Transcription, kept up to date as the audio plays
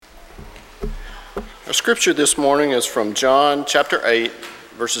Our scripture this morning is from John chapter 8,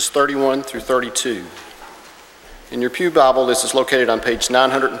 verses 31 through 32. In your pew Bible, this is located on page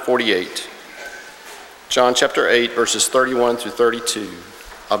 948. John chapter 8, verses 31 through 32.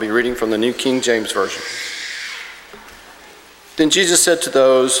 I'll be reading from the New King James Version. Then Jesus said to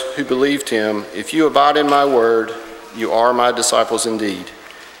those who believed him, "If you abide in my word, you are my disciples indeed,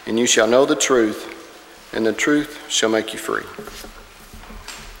 and you shall know the truth, and the truth shall make you free."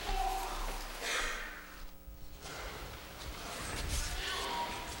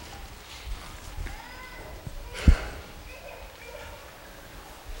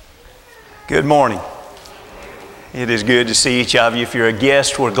 Good morning. It is good to see each of you. If you're a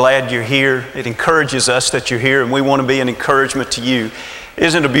guest, we're glad you're here. It encourages us that you're here, and we want to be an encouragement to you.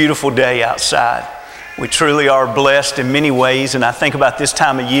 Isn't it a beautiful day outside? We truly are blessed in many ways, and I think about this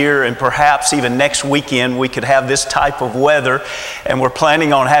time of year, and perhaps even next weekend we could have this type of weather, and we're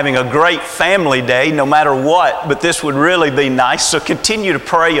planning on having a great family day no matter what, but this would really be nice. So continue to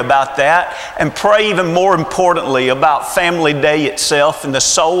pray about that, and pray even more importantly about Family Day itself and the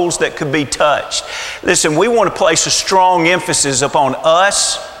souls that could be touched. Listen, we want to place a strong emphasis upon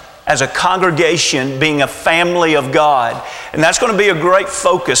us as a congregation being a family of God, and that's going to be a great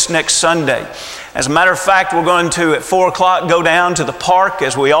focus next Sunday. As a matter of fact, we're going to, at 4 o'clock, go down to the park,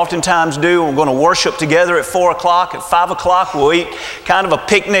 as we oftentimes do. We're going to worship together at 4 o'clock. At 5 o'clock, we'll eat kind of a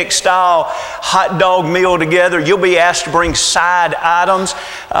picnic-style hot dog meal together. You'll be asked to bring side items.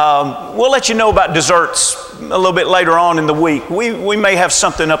 We'll let you know about desserts a little bit later on in the week. We may have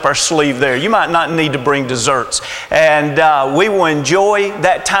something up our sleeve there. You might not need to bring desserts. And we will enjoy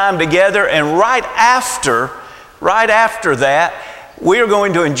that time together. And right after that, we are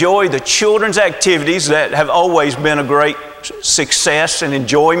going to enjoy the children's activities that have always been a great success and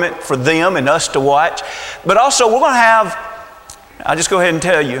enjoyment for them and us to watch. But also we're going to have, I'll just go ahead and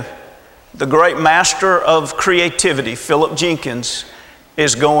tell you, the great master of creativity, Philip Jenkins,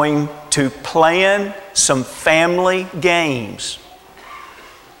 is going to plan some family games.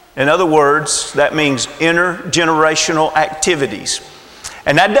 In other words, that means intergenerational activities.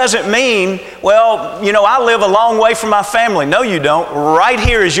 And that doesn't mean, well, I live a long way from my family. No, you don't. Right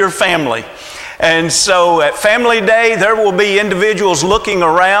here is your family. And so at Family Day, there will be individuals looking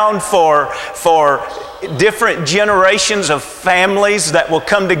around for different generations of families that will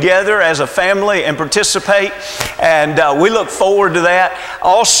come together as a family and participate. And we look forward to that.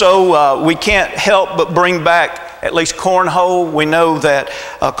 Also, we can't help but bring back at least cornhole. We know that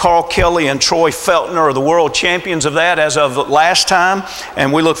Carl Kelly and Troy Feltner are the world champions of that as of last time,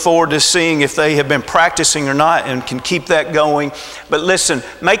 and we look forward to seeing if they have been practicing or not and can keep that going. But listen,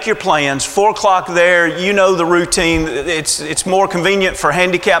 make your plans. 4 o'clock there, you know the routine. It's more convenient for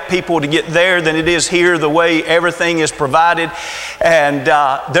handicapped people to get there than it is here, the way everything is provided. And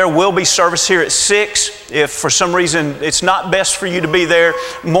there will be service here at 6. If for some reason it's not best for you to be there,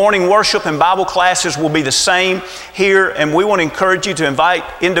 morning worship and Bible classes will be the same here, and we want to encourage you to invite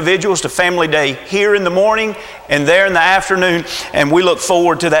individuals to Family Day here in the morning and there in the afternoon, and we look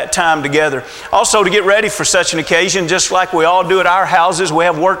forward to that time together. Also, to get ready for such an occasion, just like we all do at our houses, we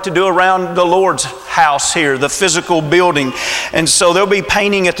have work to do around the Lord's house here, the physical building. And so there'll be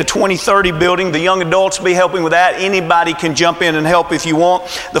painting at the 2030 building. The young adults will be helping with that. Anybody can jump in and help if you want.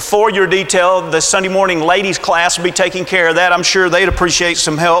 The foyer detail, the Sunday morning ladies class will be taking care of that. I'm sure they'd appreciate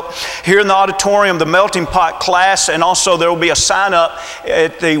some help. Here in the auditorium, the melting pot class, and also there will be a sign up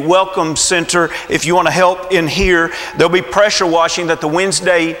at the Welcome Center if you want to help in here. There'll be pressure washing that the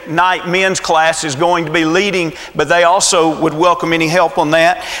Wednesday night men's class is going to be leading, but they also would welcome any help on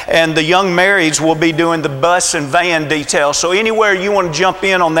that. And the young marrieds will be doing the bus and van detail. So anywhere you want to jump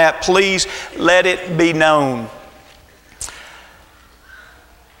in on that, please let it be known.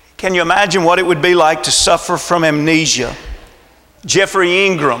 Can you imagine what it would be like to suffer from amnesia? Jeffrey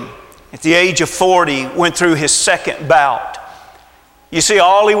Ingram, at the age of 40, went through his second bout. You see,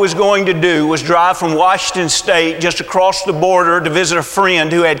 all he was going to do was drive from Washington State just across the border to visit a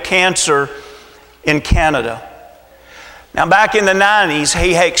friend who had cancer in Canada. Now, back in the 90s,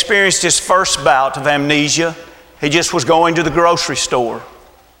 he had experienced his first bout of amnesia. He just was going to the grocery store,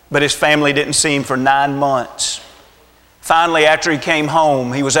 but his family didn't see him for 9 months. Finally, after he came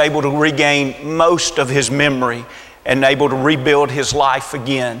home, he was able to regain most of his memory and able to rebuild his life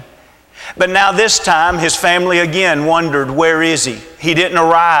again. But now this time, his family again wondered, where is he? He didn't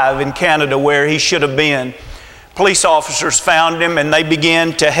arrive in Canada where he should have been. Police officers found him and they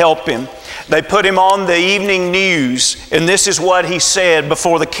began to help him. They put him on the evening news, and this is what he said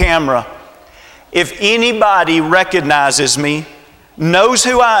before the camera. "If anybody recognizes me, knows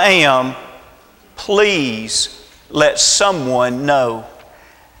who I am, please let someone know."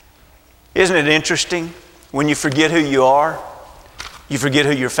 Isn't it interesting? When you forget who you are, you forget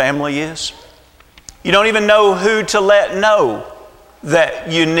who your family is. You don't even know who to let know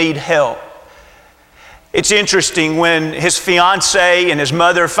that you need help. It's interesting when his fiancée and his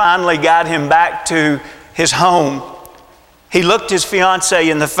mother finally got him back to his home. He looked his fiancée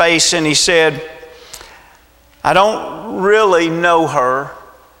in the face and he said, I don't really know her.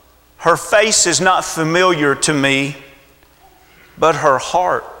 Her face is not familiar to me, but her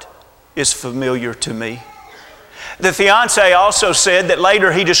heart is familiar to me. The fiancé also said that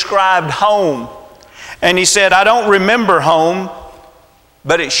later he described home. And he said, I don't remember home,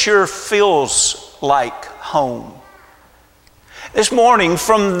 but it sure feels like home. This morning,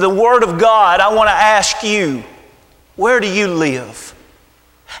 from the Word of God, I want to ask you, where do you live?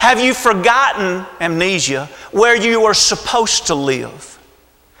 Have you forgotten, amnesia, where you are supposed to live?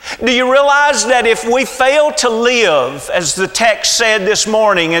 Do you realize that if we fail to live, as the text said this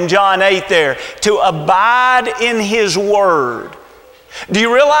morning in John 8 there, to abide in His Word, do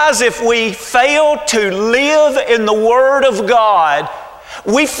you realize if we fail to live in the Word of God,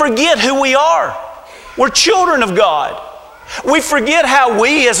 we forget who we are? We're children of God. We forget how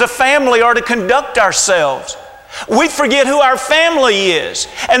we as a family are to conduct ourselves. We forget who our family is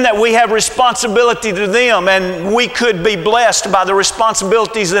and that we have responsibility to them and we could be blessed by the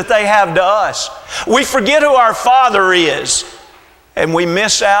responsibilities that they have to us. We forget who our Father is and we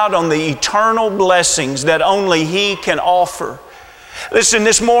miss out on the eternal blessings that only He can offer. Listen,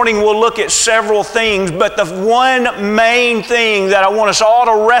 this morning we'll look at several things, but the one main thing that I want us all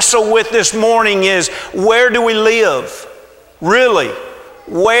to wrestle with this morning is, where do we live? Really,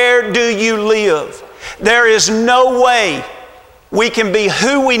 where do you live? There is no way we can be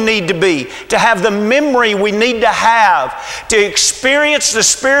who we need to be, to have the memory we need to have, to experience the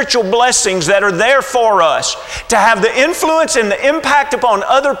spiritual blessings that are there for us, to have the influence and the impact upon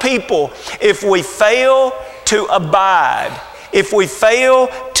other people, if we fail to abide, if we fail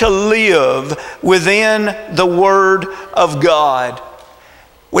to live within the Word of God.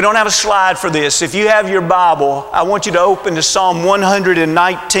 We don't have a slide for this. If you have your Bible, I want you to open to Psalm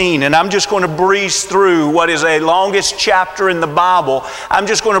 119, and I'm just going to breeze through what is a longest chapter in the Bible. I'm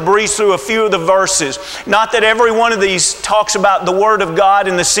just going to breeze through a few of the verses. Not that every one of these talks about the Word of God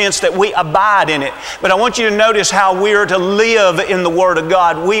in the sense that we abide in it, but I want you to notice how we are to live in the Word of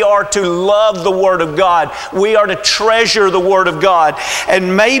God. We are to love the Word of God. We are to treasure the Word of God.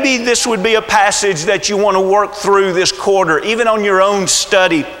 And maybe this would be a passage that you want to work through this quarter, even on your own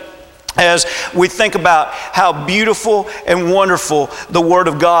study, as we think about how beautiful and wonderful the Word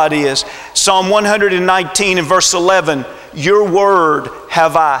of God is. Psalm 119 and verse 11, your word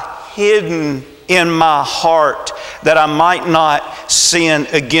have I hidden in my heart that I might not sin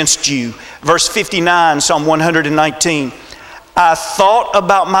against you. Verse 59, Psalm 119, I thought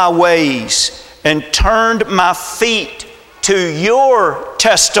about my ways and turned my feet to your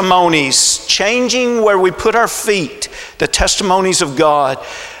testimonies, changing where we put our feet, the testimonies of God.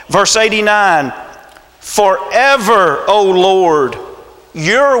 Verse 89, forever, O Lord,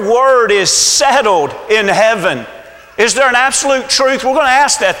 your word is settled in heaven. Is there an absolute truth? We're going to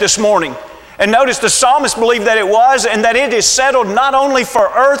ask that this morning. And notice the psalmist believed that it was, and that it is settled not only for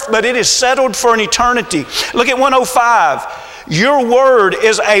earth, but it is settled for an eternity. Look at 105. Your word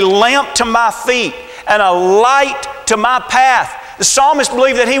is a lamp to my feet and a light to my path. The psalmist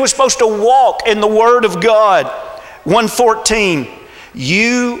believed that he was supposed to walk in the Word of God. 114.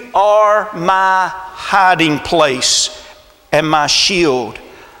 You are my hiding place and my shield.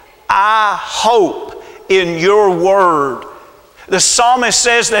 I hope in your word. The psalmist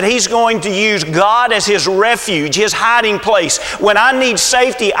says that he's going to use God as his refuge, his hiding place. When I need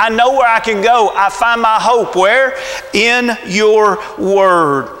safety, I know where I can go. I find my hope where? In your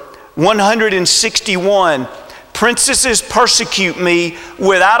word. 161. Princesses persecute me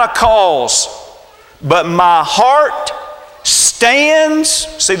without a cause, but my heart stands,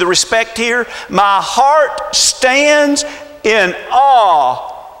 see the respect here? My heart stands in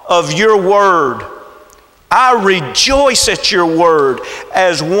awe of your word. I rejoice at your word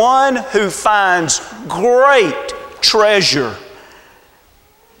as one who finds great treasure.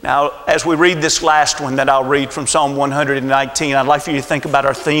 Now, as we read this last one that I'll read from Psalm 119, I'd like for you to think about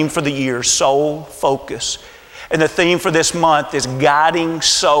our theme for the year, soul focus. And the theme for this month is guiding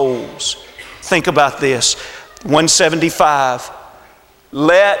souls. Think about this. 175,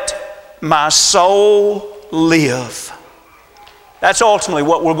 let my soul live. That's ultimately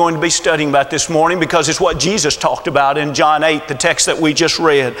what we're going to be studying about this morning, because it's what Jesus talked about in John 8, the text that we just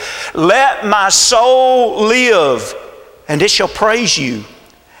read. Let my soul live, and it shall praise you.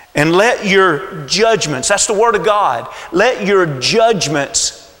 And let your judgments, that's the Word of God, let your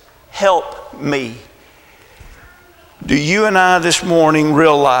judgments help me. Do you and I this morning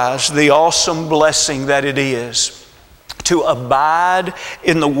realize the awesome blessing that it is to abide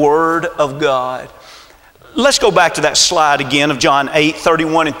in the Word of God? Let's go back to that slide again of John 8,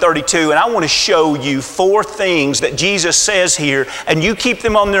 31 and 32, and I want to show you 4 things that Jesus says here, and you keep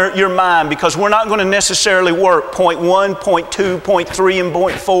them on your mind, because we're not going to necessarily work point 1, point 2, point 3, and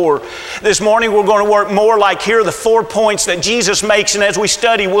point 4. This morning we're going to work more like here are the 4 points that Jesus makes, and as we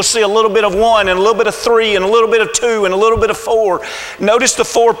study we'll see a little bit of 1 and a little bit of 3 and a little bit of 2 and a little bit of 4. Notice the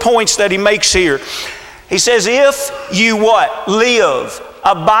 4 points that he makes here. He says, if you what? Live.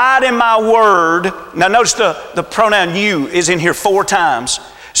 Abide in my word. Now notice the pronoun you is in here 4 times.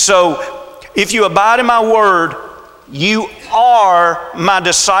 So if you abide in my word, you are my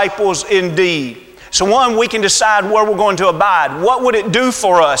disciples indeed. So 1, we can decide where we're going to abide. What would it do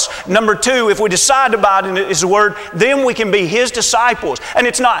for us? Number 2, if we decide to abide in His word, then we can be His disciples. And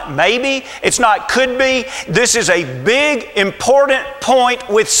it's not maybe, it's not could be. This is a big, important point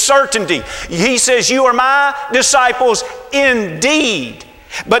with certainty. He says, you are my disciples indeed.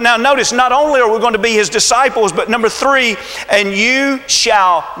 But now notice, not only are we going to be His disciples, but number 3, and you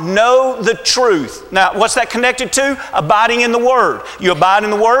shall know the truth. Now, what's that connected to? Abiding in the Word. You abide in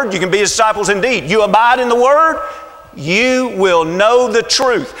the Word, you can be His disciples indeed. You abide in the Word, you will know the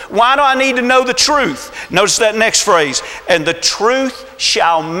truth. Why do I need to know the truth? Notice that next phrase, and the truth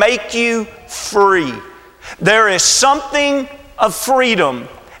shall make you free. There is something of freedom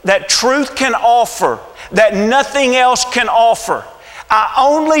that truth can offer that nothing else can offer. I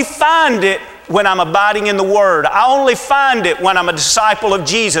only find it when I'm abiding in the Word. I only find it when I'm a disciple of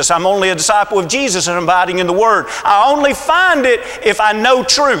Jesus. I'm only a disciple of Jesus and abiding in the Word. I only find it if I know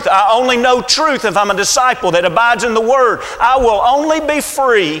truth. I only know truth if I'm a disciple that abides in the Word. I will only be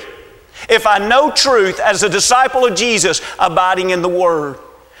free if I know truth as a disciple of Jesus abiding in the Word.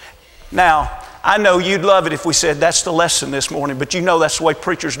 Now, I know you'd love it if we said that's the lesson this morning, but you know that's the way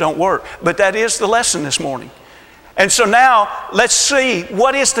preachers don't work. But that is the lesson this morning. And so now, let's see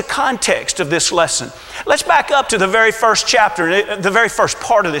what is the context of this lesson. Let's back up to the very first chapter, the very first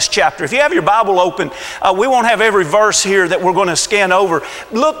part of this chapter. If you have your Bible open, we won't have every verse here that we're going to scan over.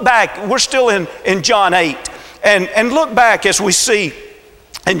 Look back, we're still in John 8. And look back as we see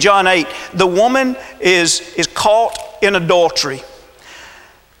in John 8, the woman is caught in adultery.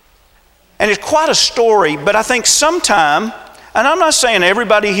 And it's quite a story, but I think sometime, and I'm not saying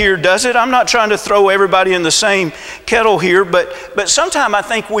everybody here does it. I'm not trying to throw everybody in the same kettle here, but sometimes I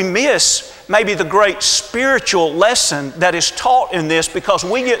think we miss maybe the great spiritual lesson that is taught in this, because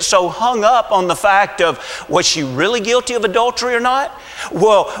we get so hung up on the fact of, was she really guilty of adultery or not?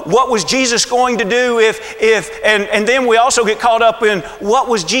 Well, what was Jesus going to do and then we also get caught up in, what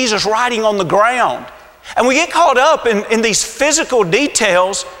was Jesus writing on the ground? And we get caught up in these physical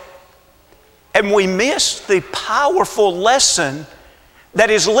details, and we miss the powerful lesson that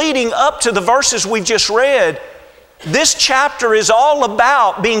is leading up to the verses we've just read. This chapter is all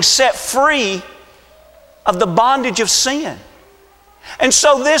about being set free of the bondage of sin. And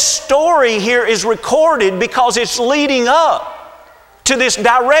so this story here is recorded because it's leading up to this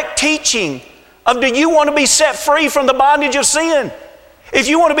direct teaching of, do you want to be set free from the bondage of sin? If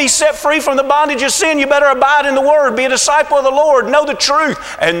you want to be set free from the bondage of sin, you better abide in the Word, be a disciple of the Lord, know the truth,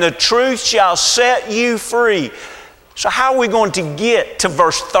 and the truth shall set you free. So how are we going to get to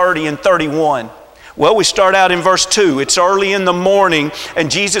verse 30 and 31? Well, we start out in verse 2. It's early in the morning,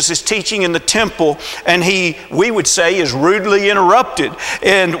 and Jesus is teaching in the temple, and we would say, is rudely interrupted.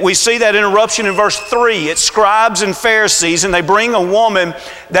 And we see that interruption in verse 3. It's scribes and Pharisees, and they bring a woman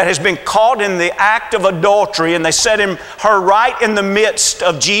that has been caught in the act of adultery, and they set her right in the midst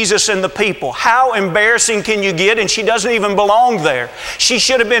of Jesus and the people. How embarrassing can you get? And she doesn't even belong there. She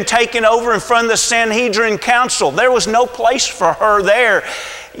should have been taken over in front of the Sanhedrin council. There was no place for her there.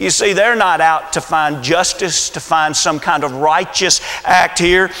 You see, they're not out to find justice, to find some kind of righteous act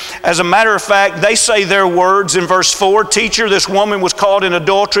here. As a matter of fact, they say their words in verse 4, "Teacher, this woman was caught in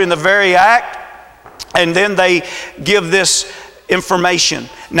adultery in the very act." And then they give this information.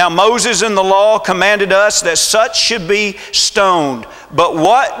 "Now Moses in the law commanded us that such should be stoned. But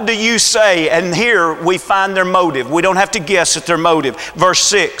what do you say?" And here we find their motive. We don't have to guess at their motive. Verse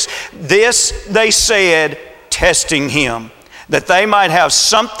 6, "This they said, testing him, that they might have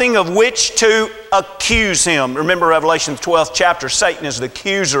something of which to accuse him. Remember Revelation 12th chapter, Satan is the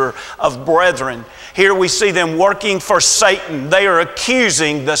accuser of brethren. Here we see them working for Satan. They are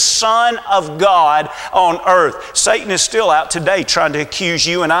accusing the Son of God on earth. Satan is still out today trying to accuse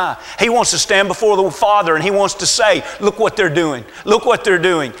you and I. He wants to stand before the Father and he wants to say, look what they're doing. Look what they're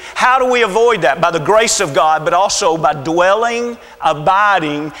doing. How do we avoid that? By the grace of God, but also by dwelling,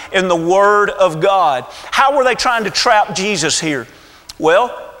 abiding in the Word of God. How were they trying to trap Jesus here?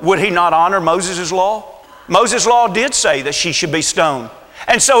 Well, would he not honor Moses' law? Moses' law did say that she should be stoned.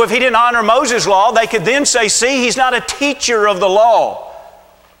 And so if he didn't honor Moses' law, they could then say, see, he's not a teacher of the law.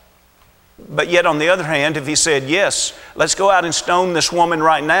 But yet on the other hand, if he said, yes, let's go out and stone this woman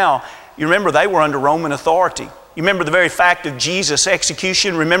right now, you remember they were under Roman authority. You remember the very fact of Jesus'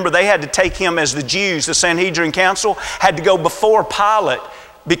 execution? Remember they had to take him as the Jews, the Sanhedrin Council, had to go before Pilate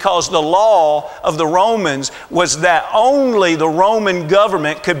because the law of the Romans was that only the Roman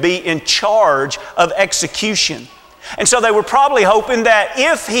government could be in charge of execution. And so they were probably hoping that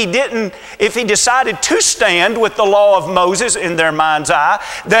if he decided to stand with the law of Moses in their mind's eye,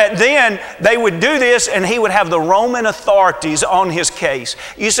 that then they would do this and he would have the Roman authorities on his case.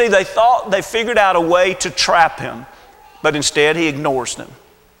 You see, they thought they figured out a way to trap him, but instead he ignores them.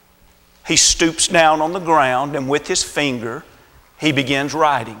 He stoops down on the ground and with his finger, he begins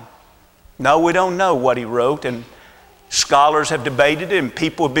writing. No, we don't know what he wrote, and scholars have debated it and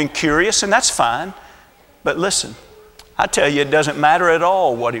people have been curious, and that's fine. But listen, I tell you, it doesn't matter at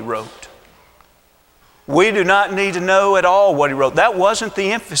all what he wrote. We do not need to know at all what he wrote. That wasn't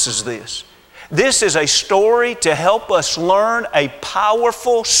the emphasis of this. This is a story to help us learn a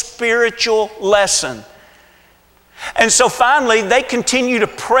powerful spiritual lesson. And so finally, they continue to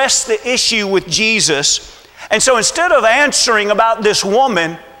press the issue with Jesus. And so instead of answering about this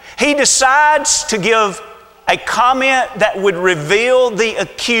woman, he decides to give a comment that would reveal the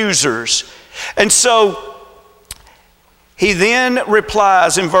accusers. And so he then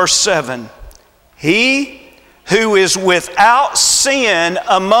replies in verse 7, he who is without sin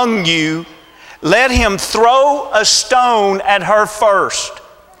among you, let him throw a stone at her first.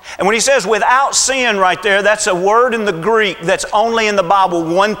 And when he says without sin right there, that's a word in the Greek that's only in the Bible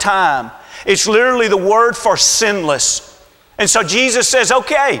one time. It's literally the word for sinless. And so Jesus says,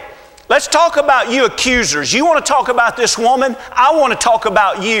 okay, let's talk about you accusers. You want to talk about this woman? I want to talk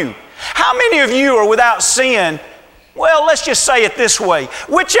about you. How many of you are without sin? Well, let's just say it this way.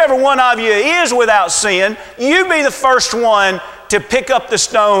 Whichever one of you is without sin, you be the first one to pick up the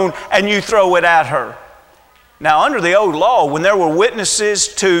stone and you throw it at her. Now, under the old law, when there were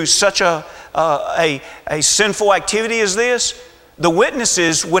witnesses to such a sinful activity as this, the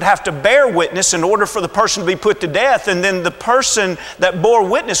witnesses would have to bear witness in order for the person to be put to death, and then the person that bore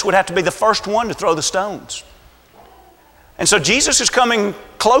witness would have to be the first one to throw the stones. And so Jesus is coming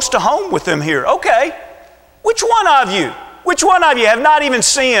close to home with them here. Okay, which one of you have not even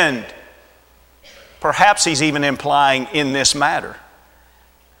sinned? Perhaps he's even implying in this matter.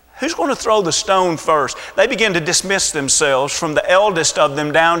 Who's going to throw the stone first? They begin to dismiss themselves from the eldest of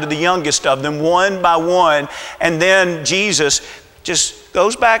them down to the youngest of them, one by one. And then Jesus just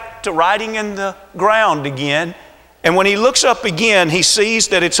goes back to writing in the ground again. And when he looks up again, he sees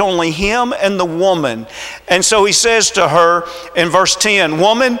that it's only him and the woman. And so he says to her in verse 10,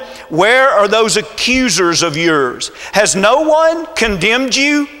 woman, where are those accusers of yours? Has no one condemned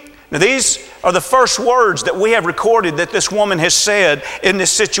you? Now these are the first words that we have recorded that this woman has said in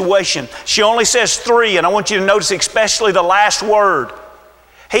this situation. She only says 3, and I want you to notice especially the last word.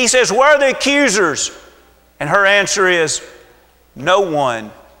 He says, where are the accusers? And her answer is, no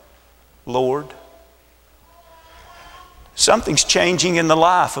one, Lord. Something's changing in the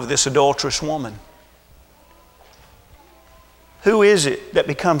life of this adulterous woman. Who is it that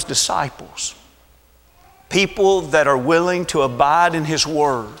becomes disciples? People that are willing to abide in His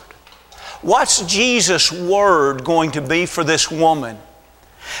Word. What's Jesus' word going to be for this woman?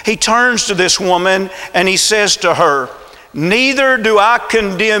 He turns to this woman and he says to her, neither do I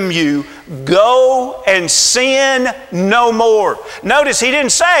condemn you. Go and sin no more. Notice he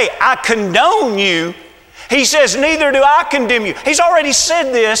didn't say, I condone you. He says, neither do I condemn you. He's already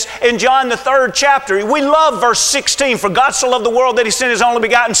said this in John the 3rd chapter. We love verse 16, for God so loved the world that He sent His only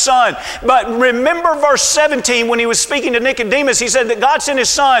begotten Son. But remember verse 17 when He was speaking to Nicodemus, He said that God sent His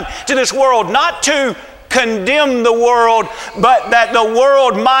Son to this world not to condemn the world, but that the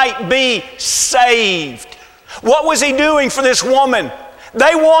world might be saved. What was He doing for this woman?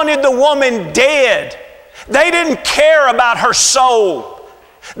 They wanted the woman dead. They didn't care about her soul.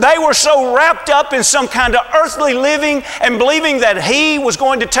 They were so wrapped up in some kind of earthly living and believing that He was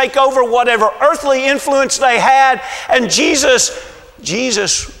going to take over whatever earthly influence they had. And Jesus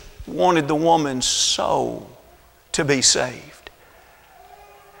wanted the woman's soul to be saved.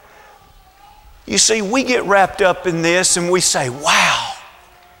 You see, we get wrapped up in this and we say, wow,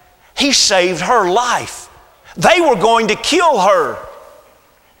 he saved her life. They were going to kill her.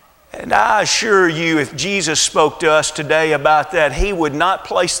 And I assure you, if Jesus spoke to us today about that, he would not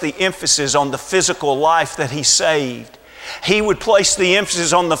place the emphasis on the physical life that he saved. He would place the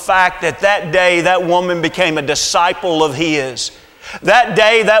emphasis on the fact that that day that woman became a disciple of his. That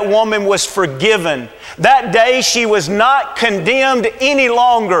day that woman was forgiven. That day she was not condemned any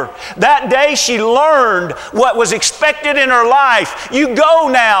longer. That day she learned what was expected in her life. You go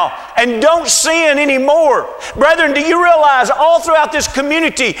now and don't sin anymore. Brethren, do you realize all throughout this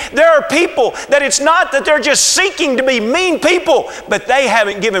community there are people that it's not that they're just seeking to be mean people, but they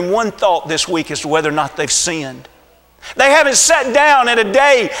haven't given one thought this week as to whether or not they've sinned. They haven't sat down in a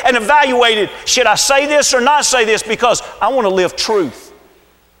day and evaluated, should I say this or not say this, because I want to live truth.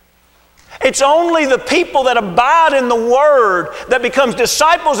 It's only the people that abide in the Word that becomes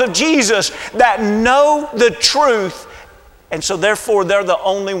disciples of Jesus that know the truth, and so therefore they're the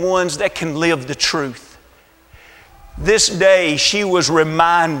only ones that can live the truth. This day she was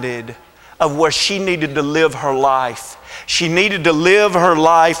reminded of where she needed to live her life. She needed to live her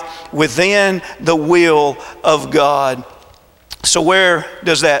life within the will of God. So where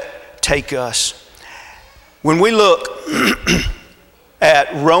does that take us? When we look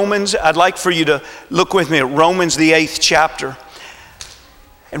at Romans, I'd like for you to look with me at Romans the 8th chapter.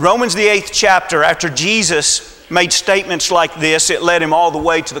 In Romans the 8th chapter, after Jesus made statements like this, it led him all the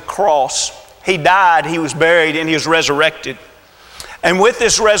way to the cross. He died, he was buried, and he was resurrected. And with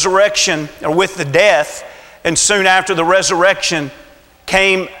this resurrection, or with the death, and soon after the resurrection,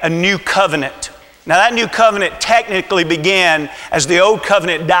 came a new covenant. Now that new covenant technically began as the old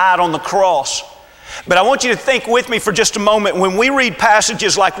covenant died on the cross. But I want you to think with me for just a moment. When we read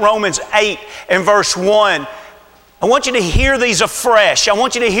passages like Romans 8 and verse 1, I want you to hear these afresh. I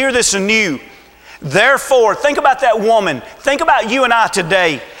want you to hear this anew. Therefore, think about that woman. Think about you and I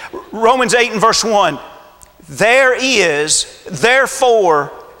today. Romans 8 and verse 1. There is,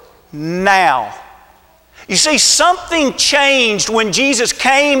 therefore, now. You see, something changed when Jesus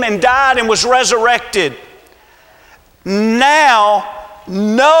came and died and was resurrected. Now,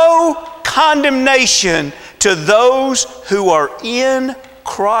 no condemnation to those who are in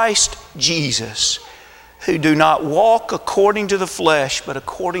Christ Jesus, who do not walk according to the flesh, but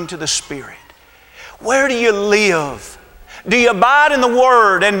according to the Spirit. Where do you live? Do you abide in the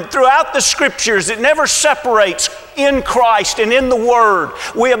Word? And throughout the Scriptures, it never separates in Christ and in the Word.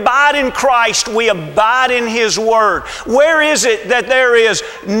 We abide in Christ. We abide in His Word. Where is it that there is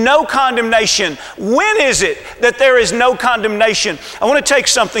no condemnation? When is it that there is no condemnation? I want to take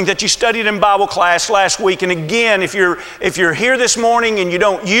something that you studied in Bible class last week. And again, if you're here this morning and you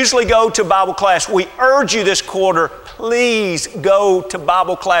don't usually go to Bible class, we urge you this quarter, please go to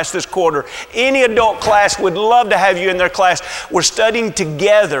Bible class this quarter. Any adult class would love to have you in their class. We're studying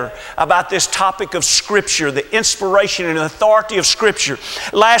together about this topic of Scripture, the inspiration and authority of Scripture.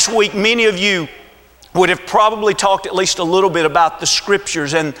 Last week, many of you would have probably talked at least a little bit about the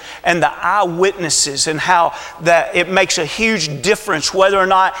Scriptures and the eyewitnesses and how that it makes a huge difference whether or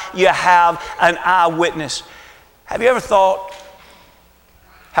not you have an eyewitness. Have you ever thought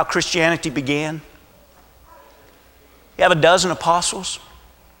how Christianity began? You have a dozen apostles,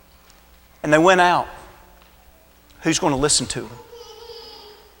 and they went out. Who's going to listen to them?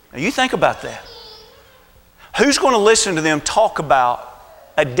 Now you think about that. Who's going to listen to them talk about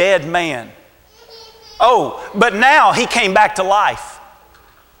a dead man? Oh, but now he came back to life.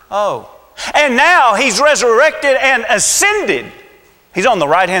 Oh, and now he's resurrected and ascended. He's on the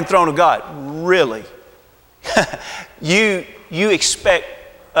right-hand throne of God. Really? You expect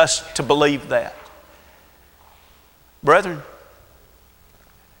us to believe that? Brethren,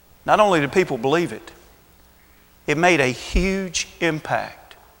 not only did people believe it, it made a huge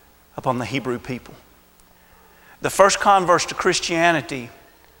impact upon the Hebrew people. The first converts to Christianity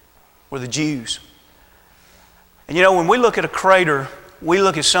were the Jews. And you know, when we look at a crater, we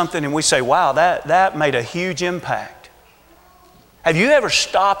look at something and we say, wow, that made a huge impact. Have you ever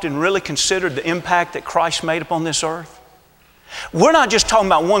stopped and really considered the impact that Christ made upon this earth? We're not just talking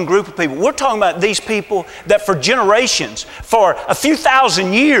about one group of people. We're talking about these people that for generations, for a few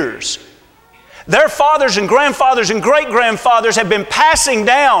thousand years, their fathers and grandfathers and great-grandfathers have been passing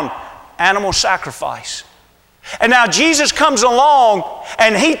down animal sacrifice. And now Jesus comes along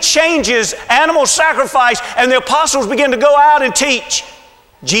and He changes animal sacrifice, and the apostles begin to go out and teach.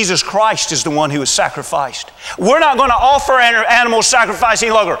 Jesus Christ is the one who was sacrificed. We're not going to offer animal sacrifice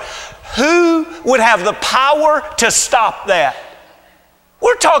any longer. Who would have the power to stop that?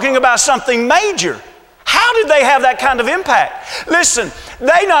 We're talking about something major. How did they have that kind of impact? Listen,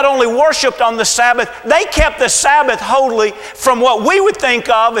 they not only worshiped on the Sabbath, they kept the Sabbath holy from what we would think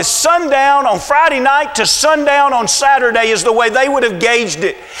of as sundown on Friday night to sundown on Saturday is the way they would have gauged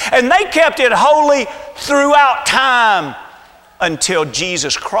it. And they kept it holy throughout time until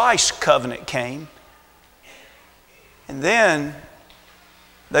Jesus Christ's covenant came. And then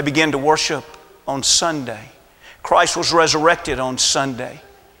they began to worship on Sunday. Christ was resurrected on Sunday.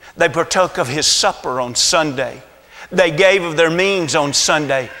 They partook of His supper on Sunday. They gave of their means on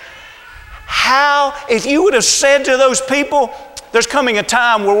Sunday. How, if you would have said to those people, there's coming a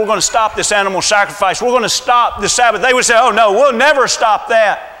time where we're going to stop this animal sacrifice, we're going to stop the Sabbath, they would say, oh no, we'll never stop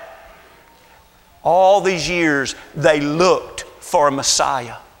that. All these years, they looked for a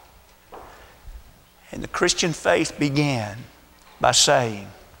Messiah. And the Christian faith began by saying,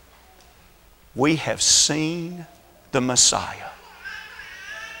 we have seen the Messiah.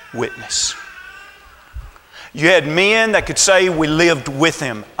 Witness. You had men that could say we lived with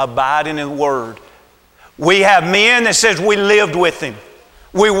Him, abiding in the Word. We have men that says we lived with Him.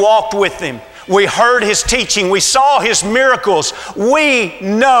 We walked with Him. We heard His teaching. We saw His miracles. We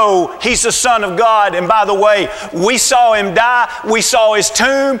know He's the Son of God. And by the way, we saw Him die. We saw His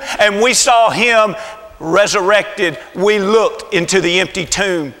tomb. And we saw Him resurrected. We looked into the empty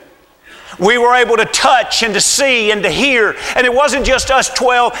tomb. We were able to touch and to see and to hear. And it wasn't just us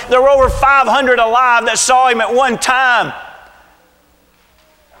 12. There were over 500 alive that saw Him at one time.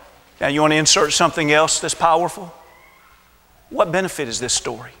 Now you want to insert something else that's powerful? What benefit is this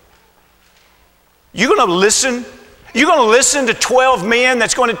story? You're going to listen to 12 men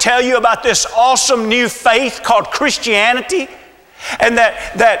that's going to tell you about this awesome new faith called Christianity, and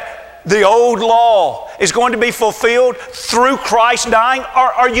that the old law is going to be fulfilled through Christ dying?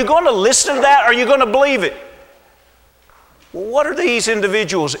 Are you going to listen to that? Are you going to believe it? Well, what are these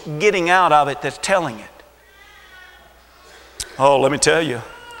individuals getting out of it that's telling it? Oh, let me tell you.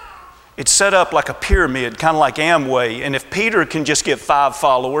 It's set up like a pyramid, kind of like Amway. And if Peter can just get 5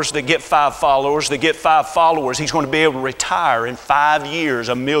 followers, they get 5 followers, they get 5 followers, he's going to be able to retire in 5 years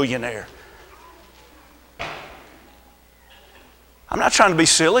a millionaire. I'm not trying to be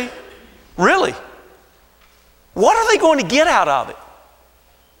silly. Really? What are they going to get out of it?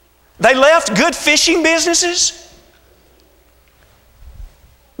 They left good fishing businesses?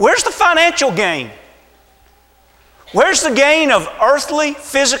 Where's the financial gain? Where's the gain of earthly,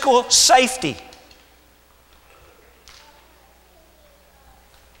 physical safety?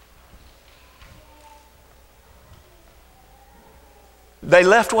 They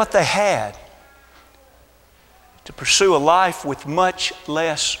left what they had to pursue a life with much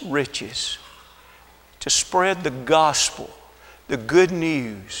less riches, to spread the gospel, the good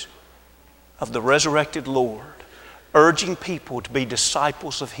news of the resurrected Lord, urging people to be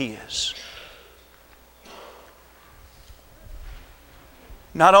disciples of His.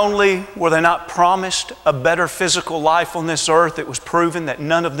 Not only were they not promised a better physical life on this earth, it was proven that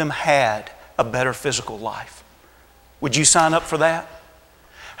none of them had a better physical life. Would you sign up for that?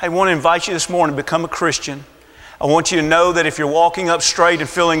 I want to invite you this morning to become a Christian. I want you to know that if you're walking up straight and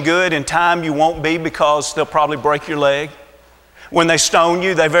feeling good, in time you won't be, because they'll probably break your leg. When they stone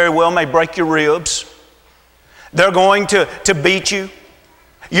you, they very well may break your ribs. They're going to beat you.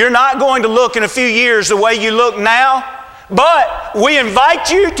 You're not going to look in a few years the way you look now, but we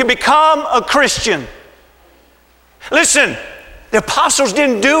invite you to become a Christian. Listen, the apostles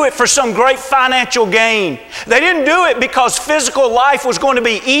didn't do it for some great financial gain. They didn't do it because physical life was going to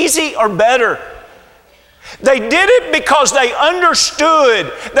be easy or better. They did it because they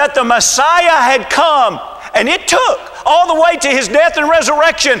understood that the Messiah had come, and it took all the way to His death and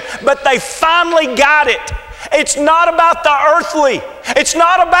resurrection, but they finally got it. It's not about the earthly. It's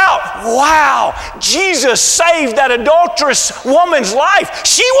not about, wow, Jesus saved that adulterous woman's life.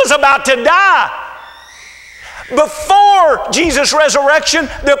 She was about to die. Before Jesus' resurrection,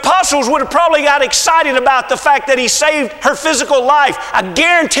 the apostles would have probably got excited about the fact that He saved her physical life. I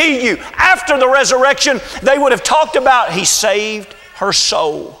guarantee you, after the resurrection, they would have talked about He saved her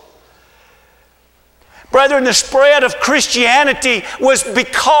soul. Brethren, the spread of Christianity was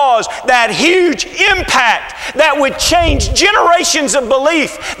because that huge impact that would change generations of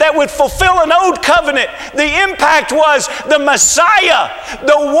belief, that would fulfill an old covenant. The impact was the Messiah,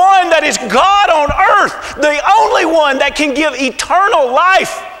 the one that is God on earth, the only one that can give eternal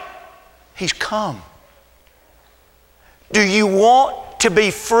life. He's come. Do you want to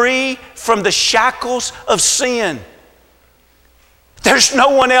be free from the shackles of sin? There's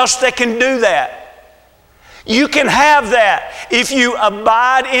no one else that can do that. You can have that if you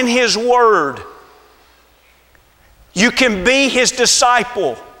abide in His Word. You can be His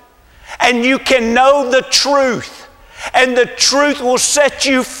disciple, and you can know the truth, and the truth will set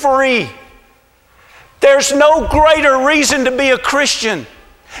you free. There's no greater reason to be a Christian.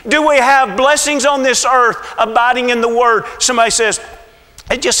 Do we have blessings on this earth abiding in the Word? Somebody says,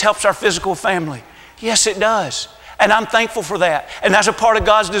 it just helps our physical family. Yes, it does. And I'm thankful for that. And that's a part of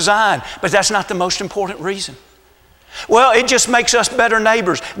God's design. But that's not the most important reason. Well, it just makes us better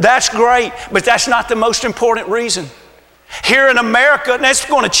neighbors. That's great, but that's not the most important reason. Here in America, and that's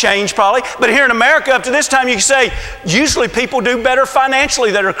going to change probably, but here in America up to this time you can say, usually people do better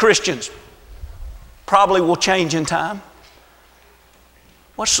financially that are Christians. Probably will change in time.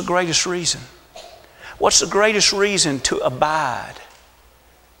 What's the greatest reason? What's the greatest reason to abide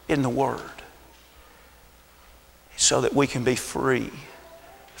in the Word? So that we can be free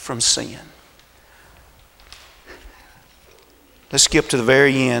from sin. Let's skip to the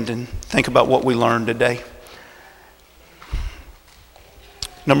very end and think about what we learned today.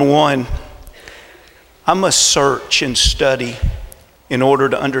 Number one, I must search and study in order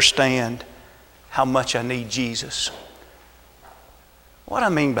to understand how much I need Jesus. What do I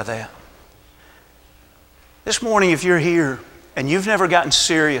mean by that? This morning, if you're here and you've never gotten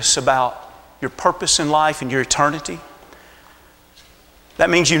serious about your purpose in life and your eternity, that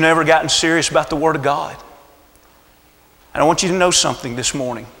means you've never gotten serious about the Word of God. And I want you to know something this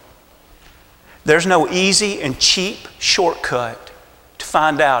morning. There's no easy and cheap shortcut to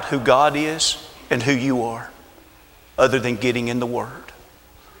find out who God is and who you are other than getting in the Word.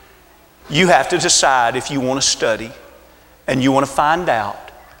 You have to decide if you want to study and you want to find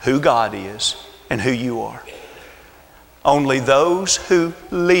out who God is and who you are. Only those who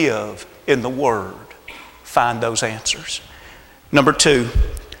live in the Word find those answers. Number two,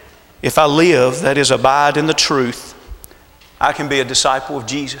 if I live, that is, abide in the truth, I can be a disciple of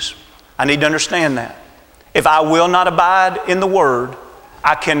Jesus. I need to understand that. If I will not abide in the Word,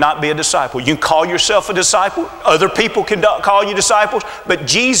 I cannot be a disciple. You can call yourself a disciple. Other people can call you disciples, but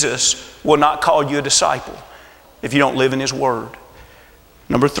Jesus will not call you a disciple if you don't live in His Word.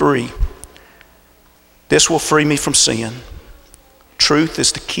 Number three, this will free me from sin. Truth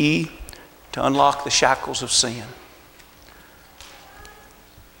is the key to unlock the shackles of sin.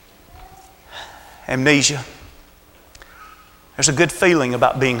 Amnesia. There's a good feeling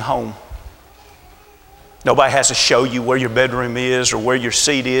about being home. Nobody has to show you where your bedroom is or where your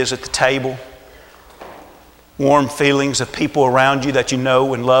seat is at the table. Warm feelings of people around you that you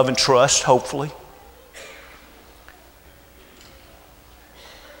know and love and trust, hopefully.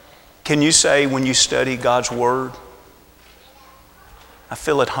 Can you say when you study God's Word, I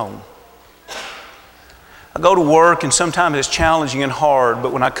feel at home? I go to work and sometimes it's challenging and hard,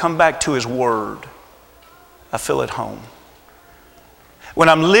 but when I come back to His Word, I feel at home. When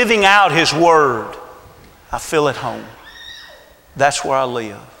I'm living out His Word, I feel at home. That's where I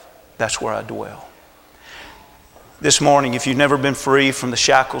live. That's where I dwell. This morning, if you've never been free from the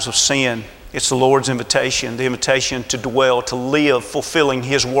shackles of sin, it's the Lord's invitation, the invitation to dwell, to live, fulfilling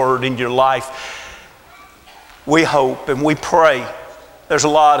His Word in your life. We hope and we pray. There's a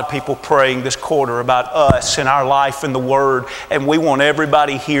lot of people praying this quarter about us and our life in the Word, and we want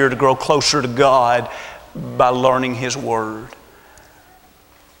everybody here to grow closer to God by learning His Word.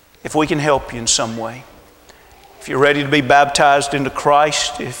 If we can help you in some way, if you're ready to be baptized into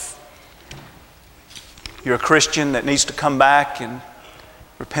Christ, if you're a Christian that needs to come back and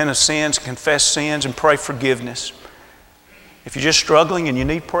repent of sins, confess sins, and pray forgiveness, if you're just struggling and you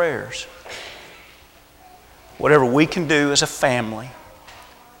need prayers, whatever we can do as a family,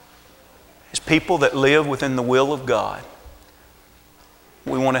 as people that live within the will of God,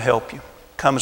 we want to help you.